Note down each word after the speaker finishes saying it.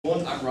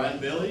I'm Ryan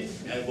Bailey,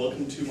 and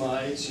welcome to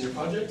my senior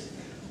project.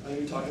 I'm going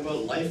to be talking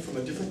about life from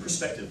a different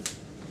perspective.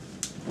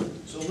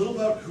 So a little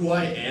about who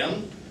I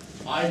am.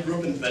 I grew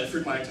up in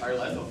Bedford my entire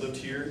life. I've lived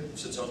here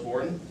since I was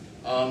born.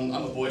 I'm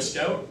a Boy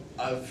Scout.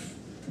 I've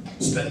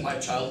spent my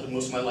childhood,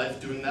 most of my life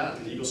doing that.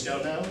 I'm an Eagle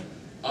Scout now.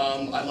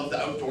 I love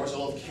the outdoors. I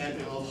love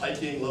camping, I love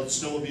hiking, I love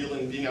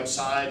snowmobiling, being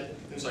outside,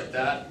 things like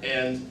that.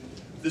 And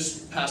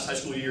this past high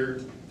school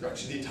year,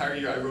 actually the entire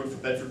year, I rode for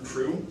Bedford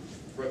Crew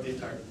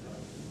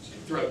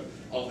throughout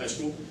all of high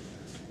school.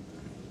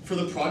 For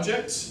the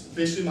project,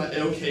 basically my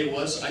AOK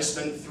was I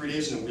spent 3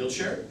 days in a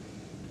wheelchair,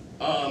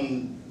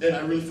 and I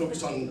really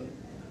focused on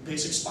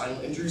basic spinal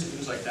injuries and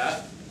things like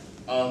that.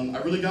 I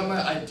really got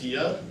my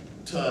idea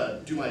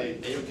to do my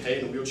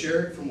AOK in a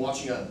wheelchair from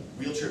watching a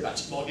wheelchair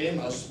basketball game.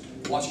 I was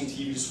watching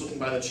TV, just flipping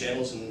by the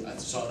channels, and I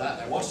saw that,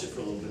 and I watched it for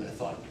a little bit, and I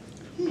thought,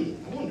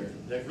 I wonder.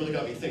 That really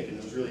got me thinking.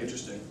 It was really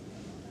interesting.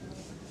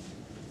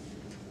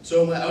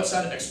 So my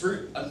outside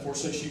expert,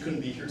 unfortunately she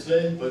couldn't be here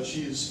today, but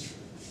she's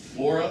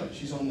Laura.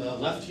 She's on the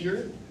left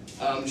here.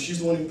 She's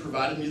the one who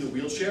provided me the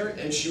wheelchair,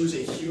 and she was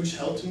a huge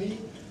help to me.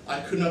 I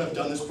could not have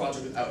done this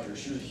project without her.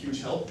 She was a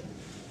huge help.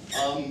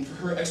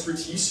 For her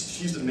expertise,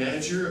 she's the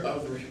manager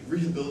of the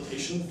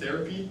Rehabilitation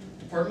Therapy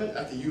Department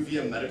at the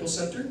UVM Medical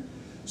Center.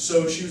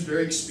 So she was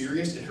very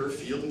experienced in her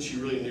field, and she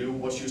really knew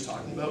what she was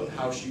talking about and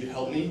how she could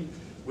help me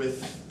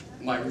with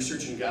my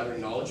research and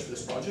gathering knowledge for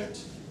this project.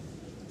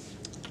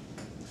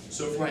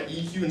 So for my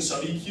EQ and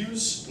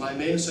sub-EQs, my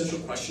main essential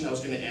question I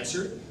was going to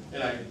answer,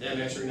 and I am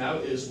answering now,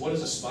 is what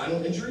is a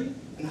spinal injury,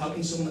 and how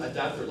can someone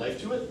adapt their life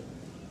to it?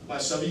 My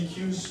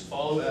sub-EQs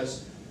follow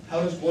as,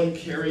 how does one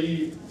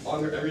carry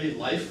on their everyday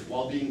life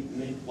while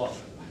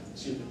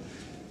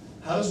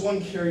how does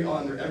one carry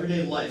on their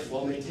everyday life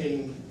while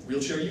maintaining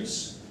wheelchair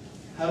use?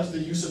 How does the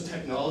use of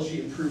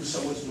technology improve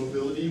someone's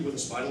mobility with a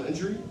spinal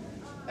injury?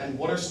 And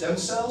what are stem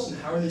cells,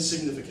 and how are they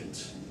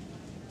significant?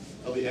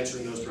 I'll be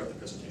answering those throughout the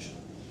presentation.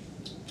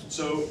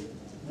 So,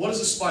 what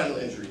is a spinal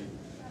injury?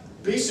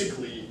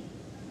 Basically,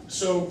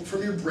 so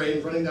from your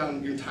brain running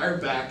down your entire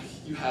back,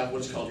 you have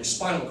what's called your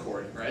spinal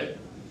cord, right?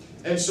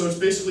 And so it's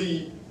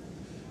basically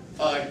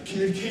a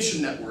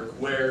communication network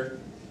where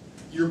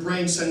your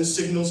brain sends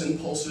signals and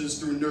impulses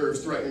through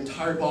nerves throughout your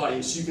entire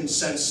body, so you can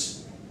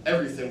sense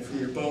everything from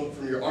your bone,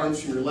 from your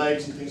arms, from your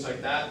legs, and things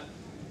like that.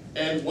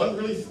 And one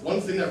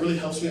thing that really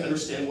helps me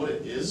understand what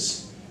it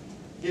is,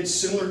 it's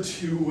similar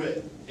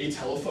to a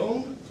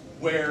telephone,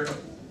 where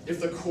if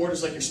the cord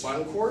is like your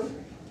spinal cord,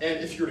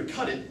 and if you were to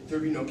cut it, there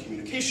would be no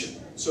communication.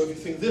 So if you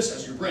think this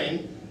as your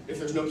brain, if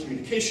there's no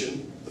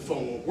communication, the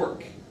phone won't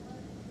work.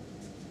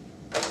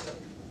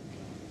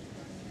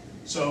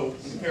 So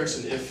in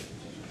comparison, if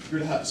you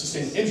were to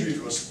sustain an injury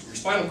from your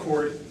spinal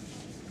cord,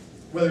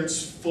 whether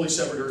it's fully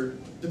severed or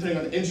depending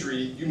on the injury,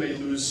 you may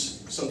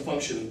lose some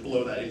function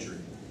below that injury.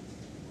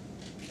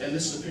 And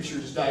this is a picture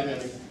just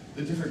diagramming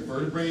the different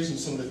vertebrae and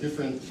some of the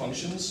different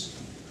functions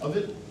of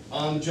it.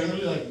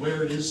 Generally, like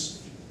where it is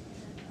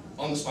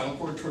on the spinal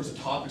cord towards the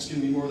top, it's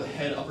going to be more of the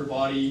head, upper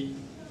body,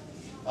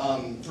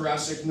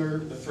 thoracic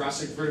nerve. The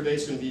thoracic vertebrae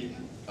is going to be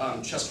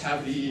chest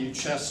cavity,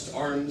 chest,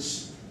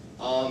 arms.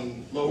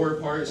 Lower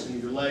part is going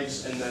to be your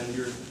legs, and then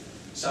your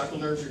sacral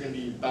nerves are going to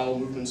be bowel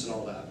movements and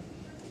all that.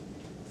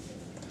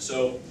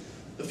 So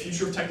the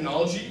future of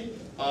technology,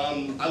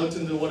 I looked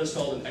into what is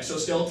called an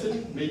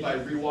exoskeleton made by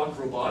Rewalk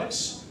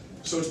Robotics.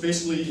 So it's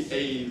basically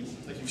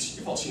like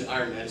you've all seen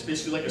Iron Man. It's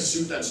basically like a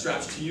suit that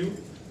straps to you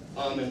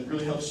and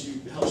really helps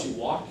you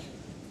walk.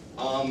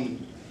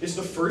 It's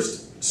the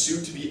first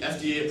suit to be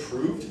FDA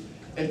approved,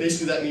 and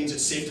basically that means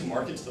it's safe to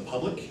market to the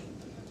public.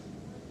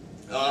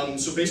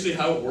 So basically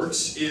how it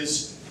works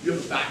is you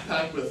have a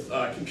backpack with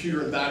a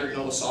computer and battery and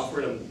all the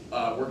software to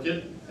work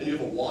it, and you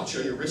have a watch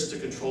on your wrist to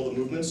control the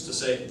movements, to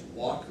say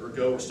walk or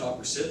go or stop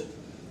or sit.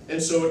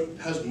 And so it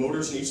has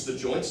motors in each of the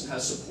joints and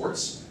has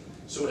supports,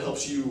 so it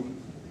helps you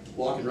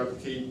walk and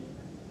replicate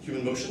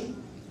human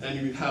motion. And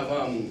you have,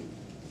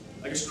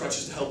 I guess,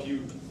 crutches to help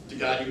you, to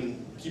guide you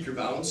and keep your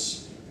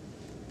balance.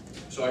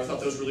 So I thought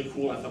that was really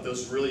cool, and I thought that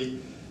was really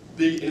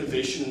big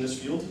innovation in this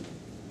field.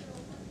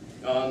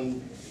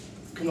 Coming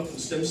up from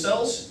stem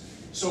cells.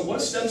 So what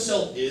a stem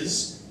cell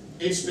is,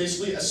 it's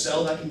basically a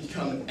cell that can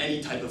become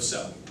any type of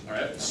cell. All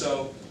right.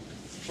 So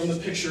from the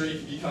picture, you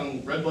can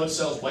become red blood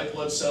cells, white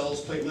blood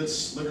cells,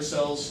 platelets, liver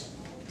cells,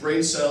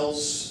 brain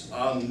cells,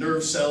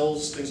 nerve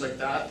cells, things like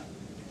that.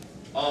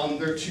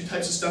 There are two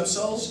types of stem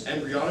cells: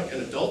 embryonic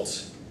and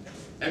adult.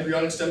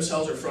 Embryonic stem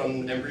cells are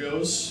from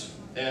embryos,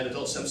 and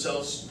adult stem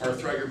cells are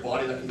throughout your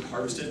body that can be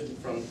harvested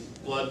from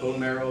blood, bone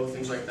marrow,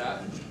 things like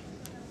that.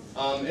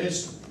 And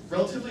it's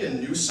relatively a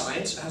new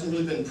science. It hasn't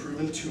really been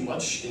proven too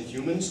much in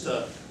humans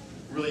to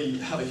really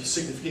have a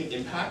significant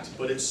impact,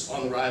 but it's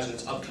on the rise and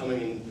it's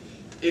upcoming, and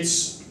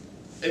it's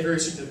a very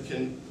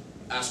significant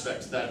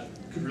aspect that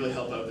could really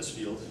help out this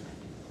field.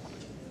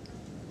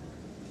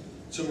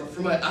 So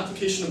for my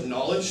application of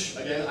knowledge,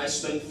 again, I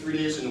spent 3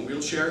 days in a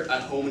wheelchair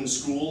at home and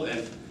school and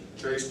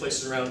various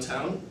places around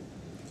town.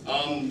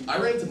 I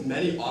ran into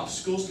many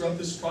obstacles throughout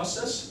this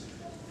process.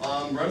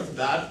 Right off the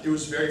bat, it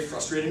was very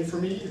frustrating for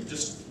me,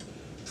 just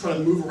trying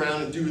to move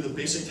around and do the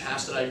basic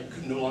tasks that I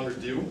could no longer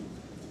do.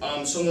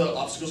 Some of the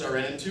obstacles I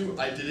ran into,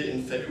 I did it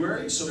in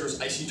February, so there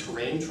was icy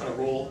terrain trying to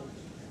roll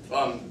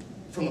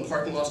from the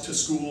parking lots to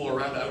school or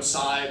around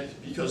outside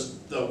because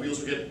the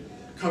wheels would get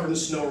covered in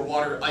snow or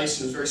water, ice,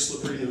 and it was very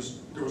slippery and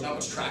there was not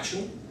much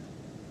traction.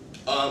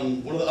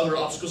 One of the other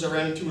obstacles I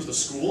ran into was the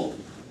school.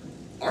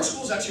 Our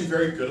school is actually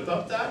very good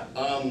about that.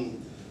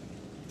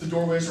 The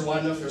doorways are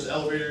wide enough, there's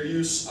elevator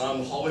use,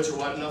 the hallways are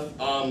wide enough.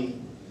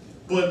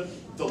 But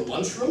the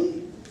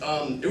lunchroom,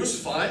 it was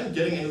fine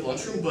getting into the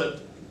lunchroom,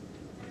 but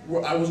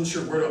I wasn't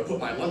sure where to put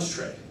my lunch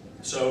tray.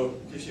 So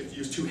if you have to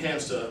use two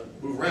hands to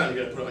move around,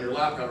 you gotta put it on your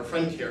lap, have a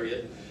friend carry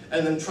it,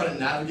 and then try to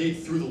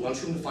navigate through the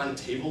lunchroom to find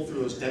a table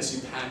through those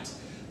densely packed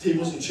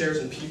tables and chairs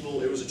and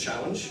people. It was a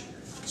challenge.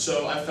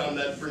 So I found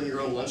that bringing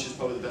your own lunch is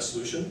probably the best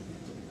solution.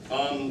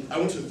 I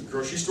went to the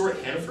grocery store at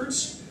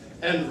Hannaford's,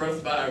 and right off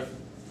the bat I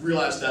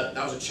realized that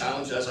that was a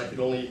challenge as I could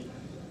only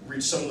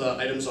reach some of the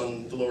items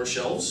on the lower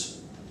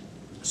shelves.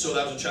 So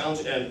that was a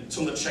challenge, and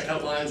some of the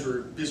checkout lines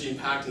were busy and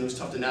packed, and it was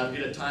tough to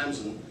navigate at times,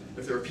 and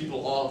if there were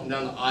people all up and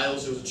down the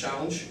aisles, it was a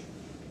challenge.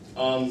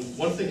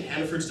 One thing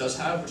Hannaford's does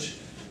have, which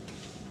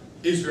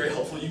is very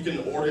helpful, you can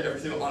order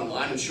everything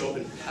online and show up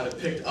and have it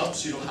picked up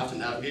so you don't have to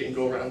navigate and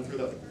go around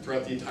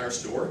throughout the entire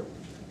store.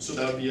 So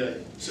that would be a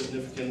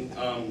significant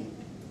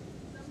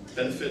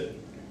benefit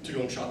to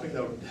going shopping.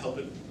 That would help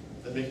it,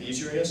 that'd make it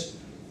easier, I guess.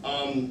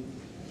 And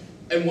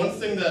one of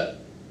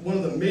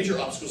the major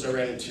obstacles I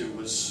ran into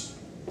was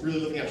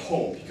really living at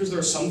home, because there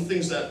are some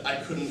things that I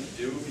couldn't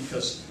do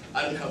because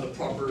I didn't have the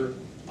proper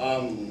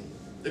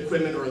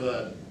equipment or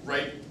the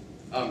right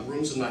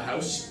rooms in my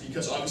house,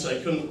 because obviously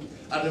I didn't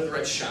have the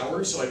right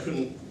shower, so I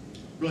couldn't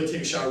really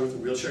take a shower with a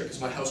wheelchair because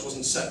my house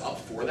wasn't set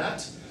up for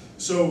that.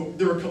 So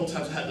there were a couple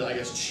times I had to, I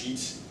guess,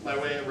 cheat my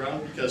way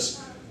around,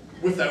 because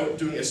without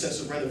doing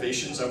extensive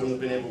renovations, I wouldn't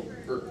have been able,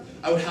 or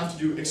I would have to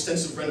do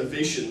extensive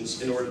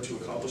renovations in order to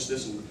accomplish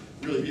this and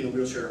really be in the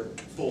wheelchair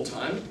full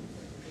time.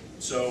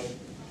 So,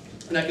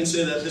 and I can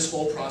say that this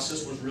whole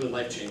process was really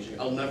life-changing.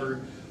 I'll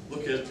never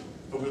look at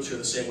a wheelchair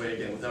the same way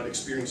again without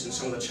experiencing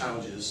some of the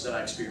challenges that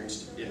I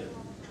experienced in it.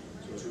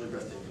 So it was really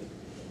breathtaking.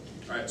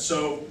 All right,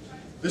 so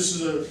this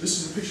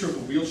is a picture of the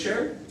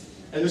wheelchair,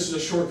 and this is a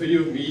short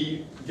video of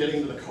me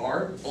getting to the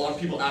car. A lot of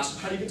people ask,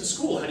 how do you get to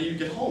school? How do you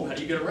get home? How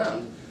do you get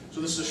around? So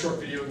this is a short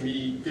video of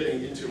me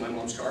getting into my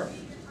mom's car.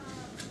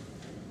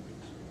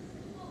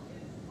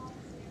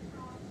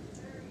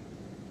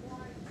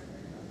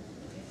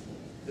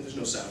 And there's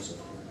no sound, so.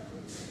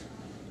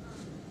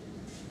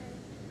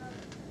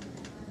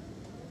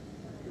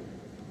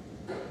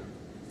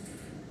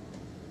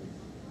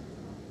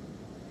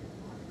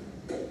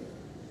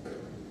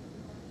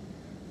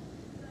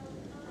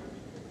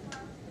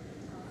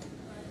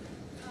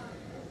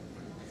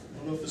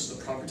 I don't know if this is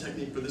the proper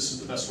technique, but this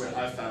is the best way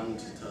I've found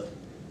to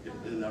get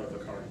in and out of the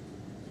car.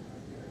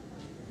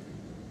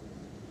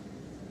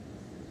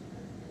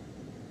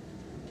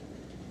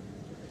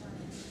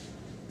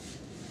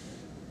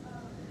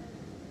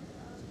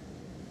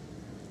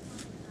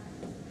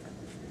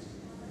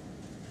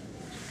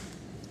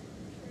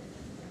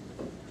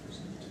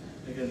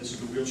 Again, this is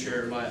the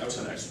wheelchair my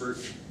outside expert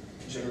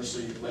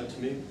generously lent to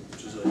me,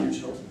 which is a huge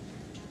help.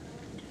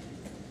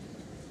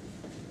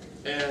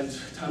 And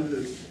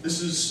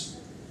this is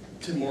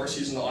Tim Morris,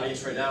 he's in the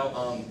audience right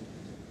now.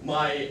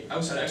 My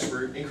outside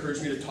expert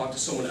encouraged me to talk to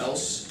someone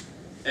else,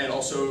 and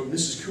also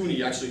Mrs.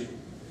 Cooney actually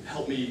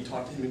helped me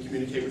talk to him and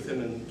communicate with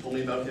him and told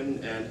me about him,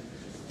 and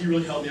he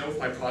really helped me out with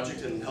my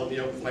project and helped me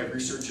out with my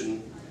research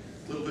and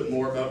a little bit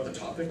more about the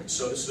topic.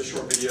 So this is a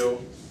short video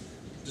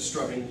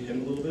describing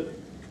him a little bit.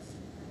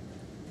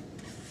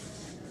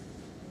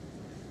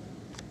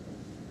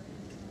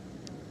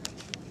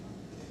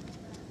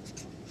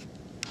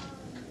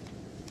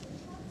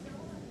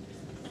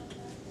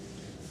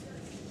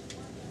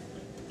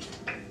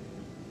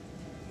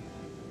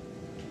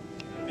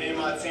 Me and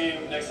my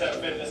team, Next Step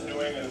Fitness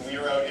New England, we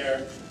are out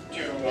here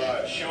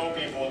to show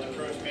people, to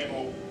prove to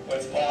people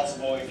what's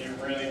possible if you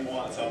really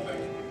want something.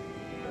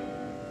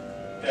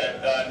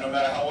 That no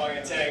matter how long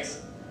it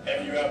takes,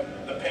 if you have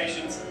the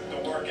patience, the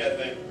work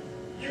ethic,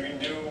 you can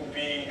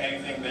be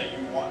anything that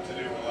you want to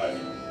do in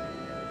life.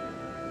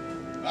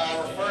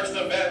 Our first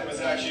event was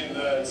actually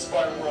the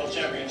Spartan World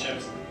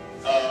Championships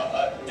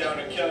down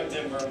in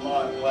Killington,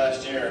 Vermont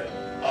last year,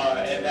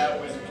 and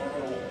that was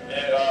brutal.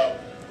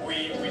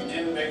 We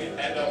didn't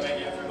end up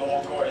making it through the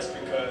whole course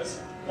because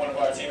one of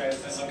our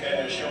teammates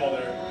dislocated his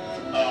shoulder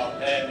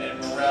and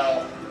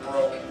morale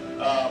broke.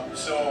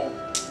 So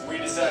we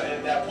decided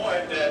at that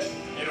point that,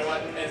 you know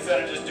what,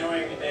 instead of just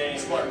doing a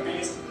Spartan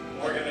Beast,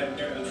 we're going to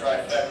do the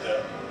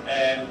trifecta.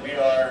 And we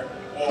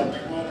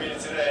will be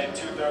today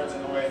 2/3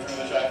 of the way through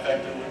the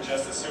trifecta with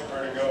just a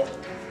super to go.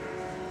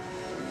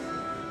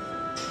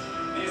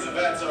 These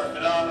events are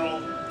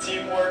phenomenal.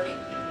 Teamwork,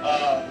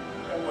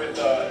 with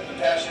the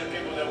passionate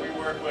people that we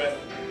work with.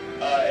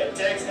 It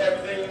takes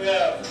everything you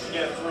have to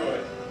get through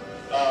it,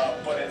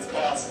 but it's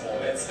possible.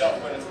 It's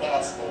tough, but it's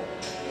possible.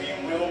 We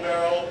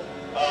wheelbarrow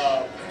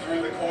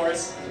through the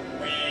course,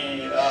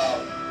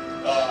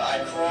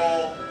 I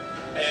crawl,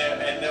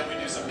 and then we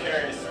do some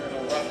carries through the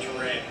rough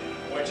terrain,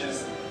 which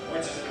is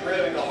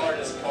really the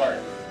hardest part.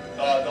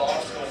 The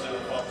obstacles are the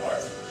fun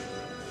part.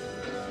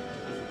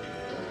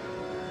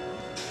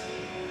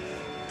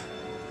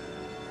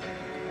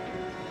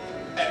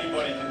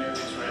 Anybody can do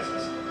these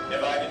races.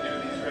 If I can do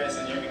these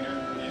races, you can do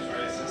these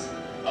races.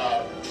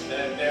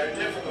 They're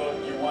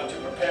difficult. You want to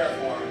prepare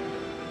for them,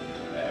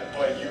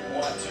 but you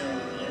want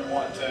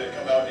to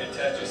come out and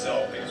test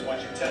yourself, because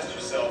once you test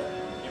yourself,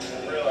 you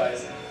will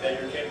realize that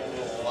you're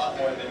capable of a lot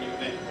more than you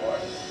think you are,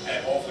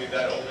 and hopefully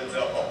that opens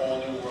up a whole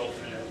new world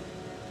for you.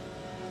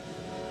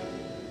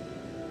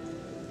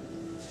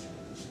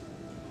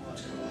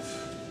 Let's go off.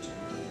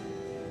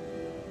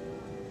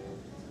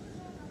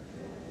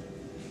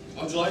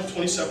 On July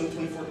 27,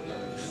 2014, no,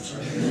 I'm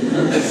sorry.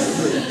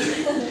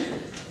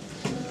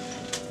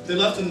 They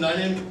left in 9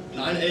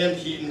 a.m.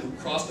 heat and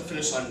crossed the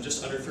finish line in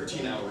just under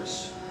 13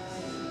 hours.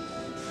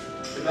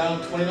 They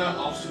battled 20-mile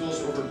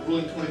obstacles over a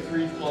grueling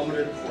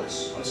 23-kilometer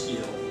course on a ski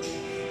hill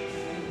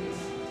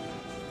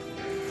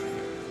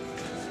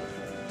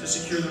to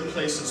secure their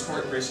place in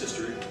Spartan race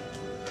history.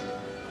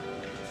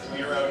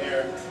 We are out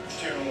here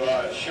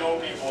to show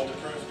people, to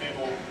prove to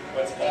people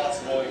what's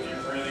possible if you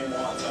really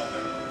want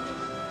something.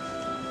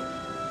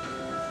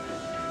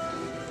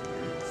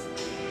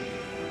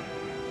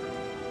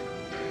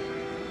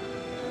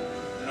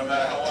 No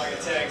matter how long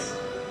it takes,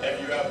 if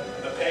you have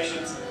the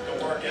patience, the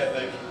work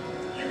ethic,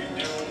 you can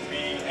do and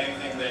be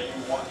anything that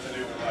you want to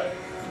do in life.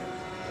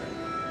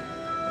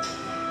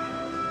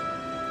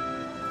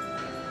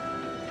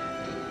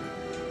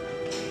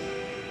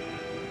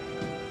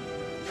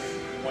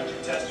 Once you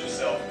test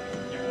yourself,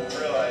 you will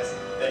realize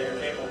that you're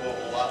capable of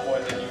a lot more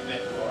than you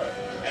think you are,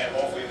 and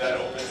hopefully that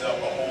opens up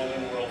a whole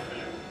new world for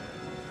you.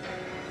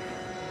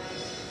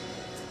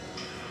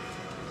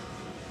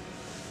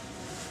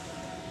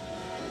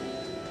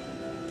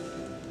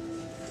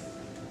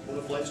 One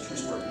of life's true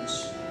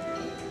Spartans.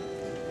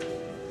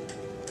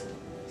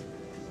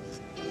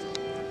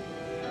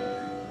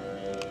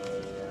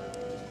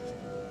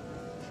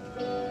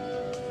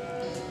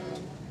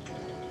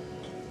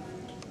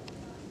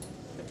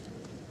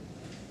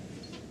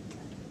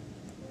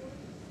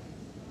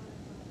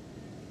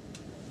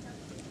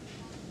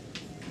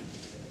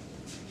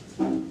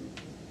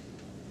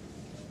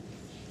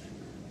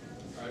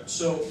 Alright,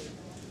 so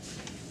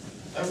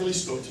that really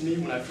spoke to me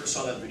when I first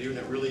saw that video, and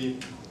it really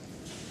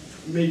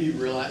made me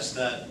realize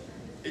that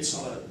it's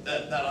not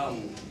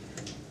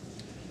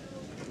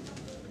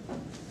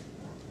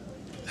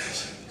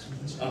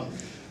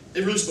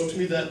it really spoke to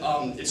me that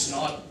it's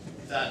not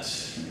that.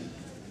 It's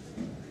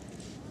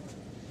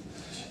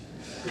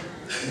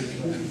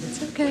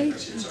okay.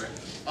 Sorry.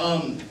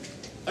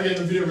 Again,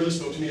 the video really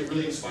spoke to me. It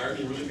really inspired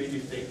me. It really made me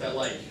think that,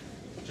 like,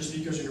 just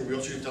because you're in a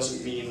wheelchair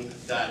doesn't mean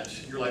that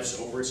your life's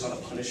over. It's not a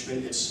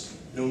punishment. It's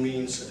no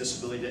means a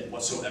disability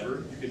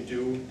whatsoever. You can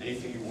do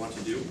anything you want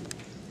to do.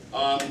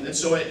 And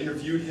so I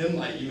interviewed him,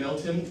 I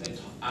emailed him, and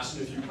asked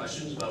him a few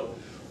questions about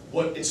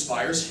what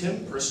inspires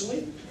him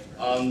personally.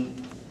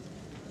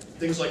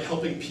 Things like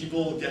helping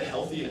people get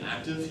healthy and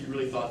active, he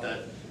really thought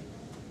that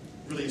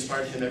really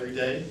inspired him every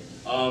day.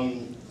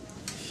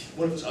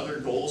 One of his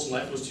other goals in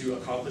life was to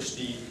accomplish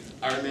the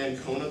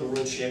Ironman Kona, the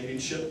World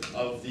Championship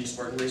of the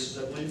Spartan races,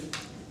 I believe.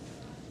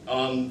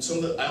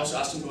 I also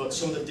asked him about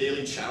some of the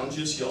daily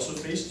challenges he also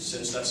faced,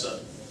 since that's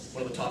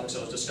one of the topics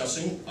I was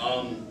discussing.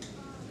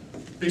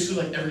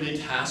 Basically, like everyday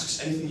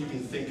tasks, anything you can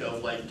think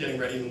of, like getting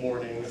ready in the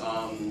morning,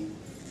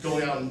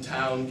 going out in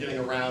town, getting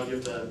around. You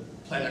have to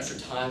plan extra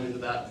time into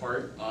that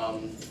part.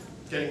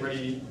 Getting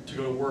ready to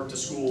go to work, to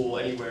school,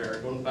 anywhere,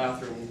 going to the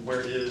bathroom,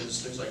 where it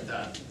is, things like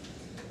that.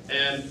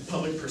 And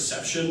public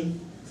perception,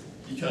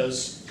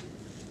 because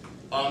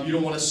you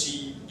want to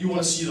see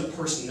the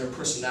person, their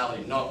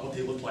personality, not what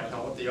they look like,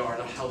 not what they are,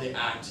 not how they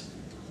act.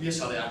 Yes,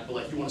 how they act, but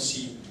like you want to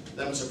see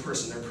them as a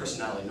person, their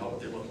personality, not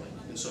what they look like.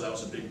 And so that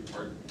was a big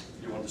part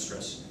you wanted to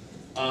stress.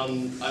 I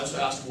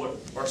also asked what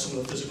are some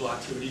of the physical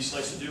activities he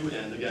likes to do,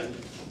 and again,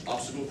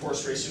 obstacle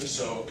course racing,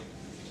 so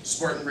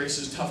Spartan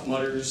races, Tough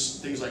Mudders,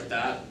 things like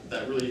that,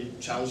 that really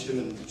challenged him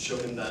and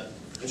showed him that,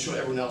 and showed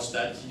everyone else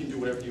that he can do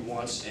whatever he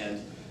wants,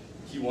 and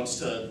he wants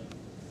to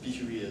be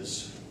who he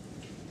is.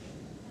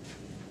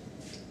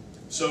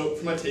 So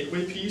for my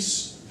takeaway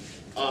piece,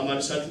 I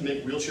decided to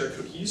make wheelchair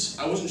cookies.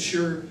 I wasn't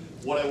sure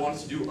what I wanted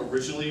to do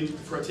originally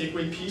for a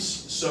takeaway piece,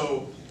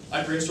 so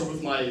I brainstormed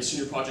with my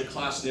senior project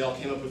class, and they all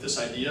came up with this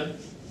idea,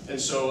 and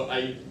so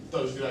I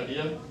thought it was a good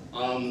idea.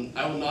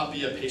 I will not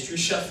be a pastry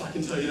chef, I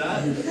can tell you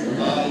that.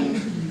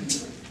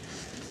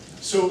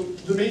 So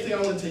the main thing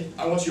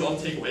I want you all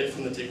to take away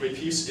from the takeaway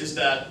piece is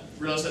that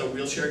realize that a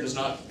wheelchair does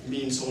not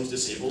mean someone's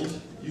disabled.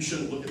 You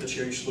shouldn't look at the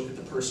chair, you should look at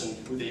the person,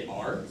 who they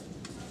are.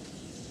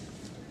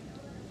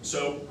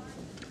 So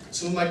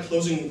some of my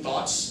closing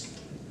thoughts.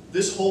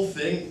 This whole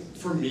thing,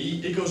 for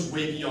me, it goes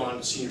way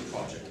beyond senior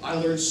project. I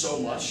learned so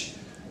much.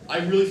 I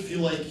really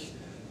feel like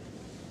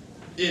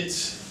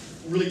it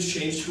really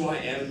changed who I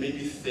am and made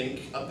me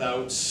think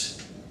about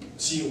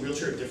seeing a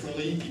wheelchair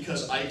differently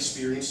because I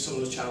experienced some of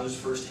those challenges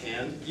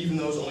firsthand. Even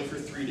though it was only for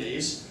 3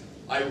 days,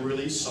 I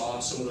really saw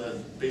some of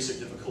the basic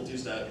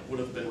difficulties that would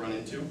have been run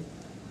into.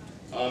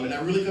 And I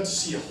really got to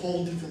see a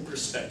whole different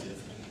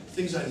perspective.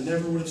 Things I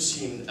never would have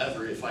seen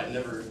ever if I had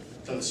never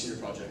done the senior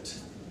project.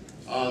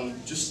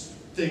 Just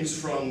things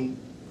from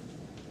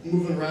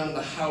moving around in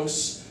the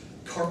house,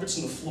 carpets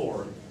in the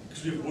floor,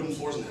 because we have wooden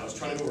floors in the house,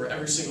 trying to go over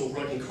every single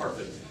rug and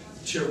carpet.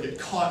 The chair would get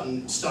caught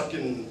and stuck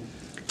in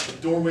the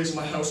doorways in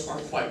my house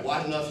aren't quite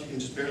wide enough, you can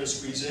just barely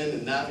squeeze in,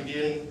 and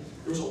navigating.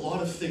 There was a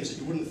lot of things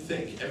that you wouldn't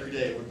think every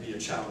day would be a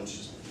challenge.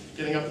 Just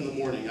getting up in the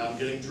morning,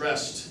 getting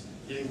dressed,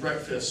 eating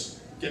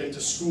breakfast, getting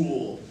to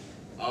school.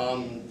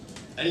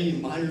 Any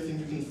minor thing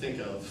you can think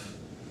of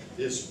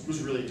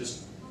was really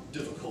just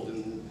difficult,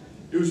 and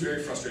it was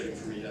very frustrating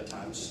for me at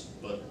times,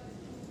 but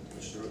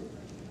pushed through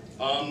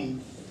it.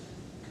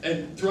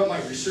 And throughout my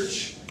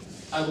research,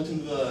 I looked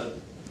into the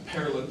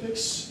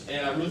Paralympics,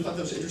 and I really thought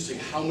that was interesting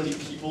how many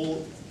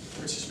people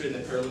participated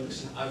in the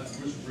Paralympics, and I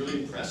was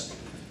really impressed.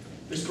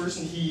 This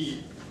person,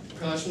 he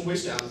paralyzed from the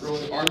waist down,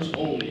 rowing arms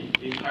only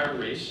the entire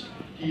race.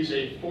 He's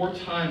a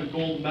 4-time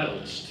gold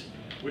medalist,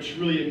 which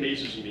really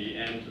amazes me,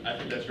 and I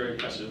think that's very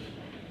impressive.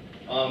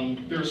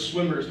 There are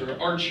swimmers, there are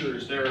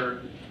archers, there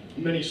are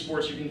many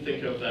sports you can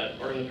think of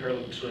that are in the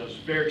Paralympics, which I was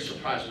very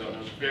surprised about, and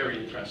I was very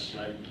impressed,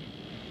 and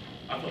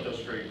I thought that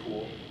was very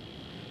cool.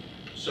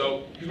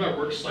 So here's my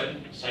work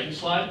citing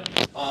slide.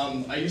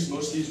 I used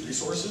most of these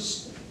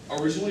resources.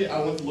 Originally, I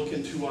wanted to look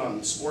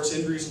into sports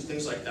injuries and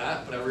things like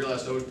that, but I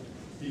realized that would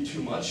be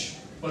too much.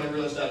 But I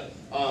realized that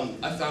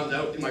I found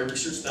out in my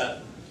research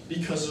that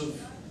because of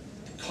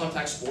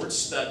contact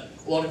sports, that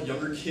a lot of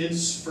younger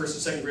kids, first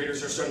and second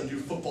graders, are starting to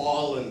do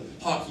football and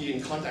hockey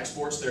and contact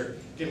sports. They're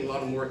getting a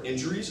lot of more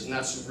injuries, and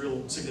that's a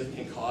real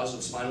significant cause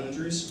of spinal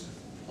injuries,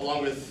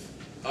 along with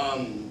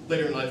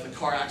later in life, like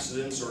car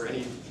accidents or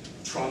any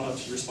trauma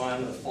to your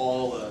spine, a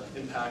fall,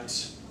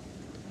 impact.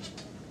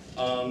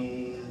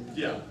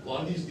 Yeah, a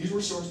lot of these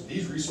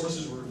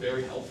resources were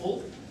very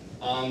helpful.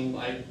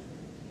 I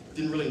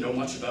didn't really know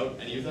much about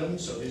any of them,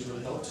 so these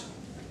really helped.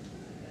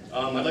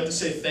 I'd like to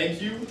say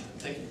thank you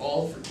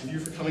all of you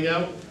for coming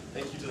out.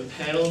 Thank you to the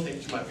panel. Thank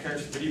you to my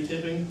parents for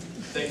videotaping.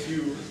 Thank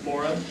you,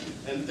 Maura,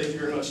 and thank you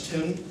very much,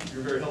 Tim. You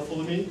were very helpful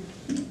to me.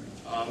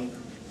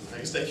 I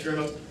guess thank you very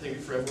much. Thank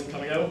you for everyone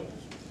coming out.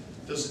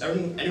 Does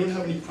anyone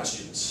have any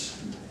questions?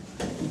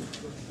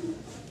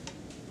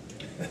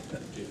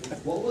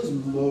 What was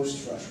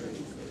most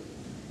frustrating for you?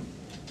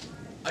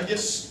 I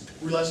guess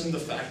realizing the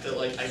fact that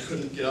I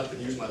couldn't get up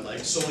and use my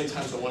legs. So many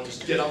times I wanted to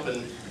just get up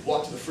and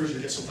walk to the fridge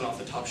and get something off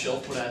the top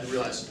shelf, but I had to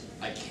realize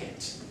I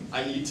can't.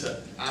 I need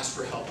to ask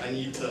for help. I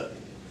need to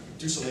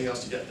do something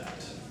else to get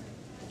that.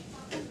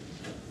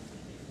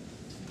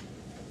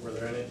 Were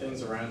there any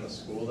things around the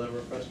school that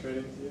were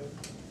frustrating to you?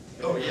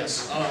 Oh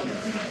yes,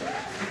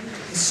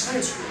 in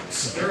science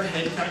rooms, there are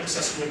handicap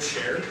accessible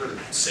chairs or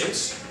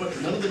sinks, but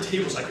none of the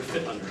tables I could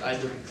fit under. I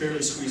had to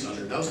barely squeeze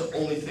under. That was the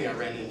only thing I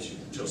ran into,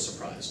 which I was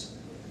surprised.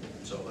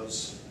 So that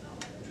was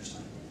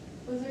interesting.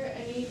 Was there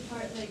any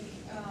part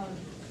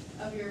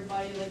of your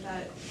body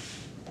that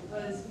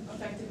was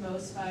affected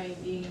most by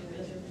being in a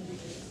wheelchair for 3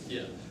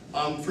 days?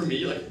 Yeah. For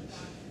me,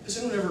 has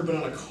anyone ever been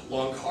on a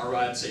long car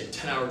ride, say a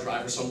 10-hour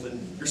drive or something?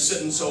 You're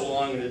sitting so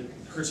long and it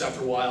hurts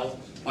after a while.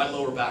 My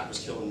lower back was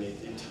killing me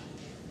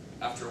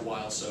after a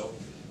while, so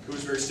it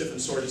was very stiff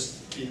and sore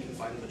just being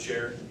confined in the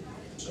chair.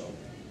 So.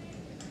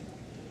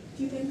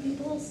 Do you think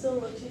people still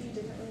look at you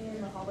differently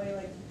in the hallway,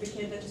 like the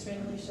kid that just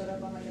randomly showed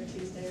up on a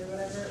Tuesday or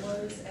whatever it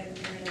was, and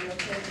you're in a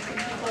wheelchair? Do you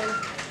think people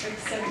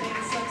said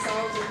things to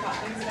themselves or thought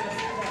things about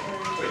you that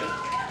were? Oh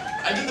yeah.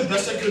 I did the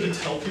best I could to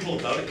tell people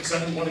about it because I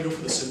didn't want to go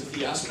for the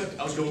sympathy aspect.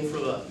 I was going for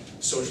the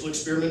social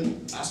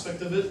experiment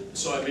aspect of it.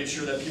 So I made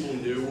sure that people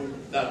knew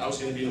that I was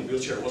going to be in a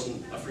wheelchair. It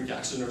wasn't a freak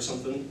accident or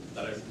something.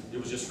 It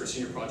was just for a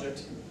senior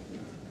project.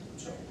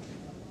 So,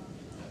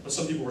 but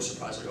some people were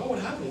surprised, like, "Oh, what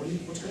happened?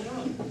 What's going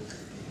on?"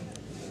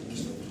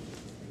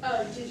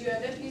 Did you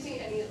end up using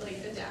any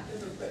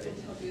adaptive equipment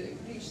to help you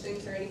reach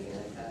things or anything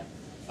like that?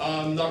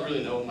 Not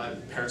really. No. My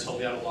parents helped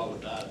me out a lot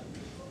with that.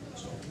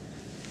 So,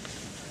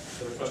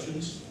 other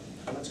questions?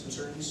 Comments,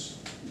 concerns?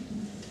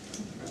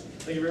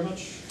 Thank you very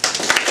much.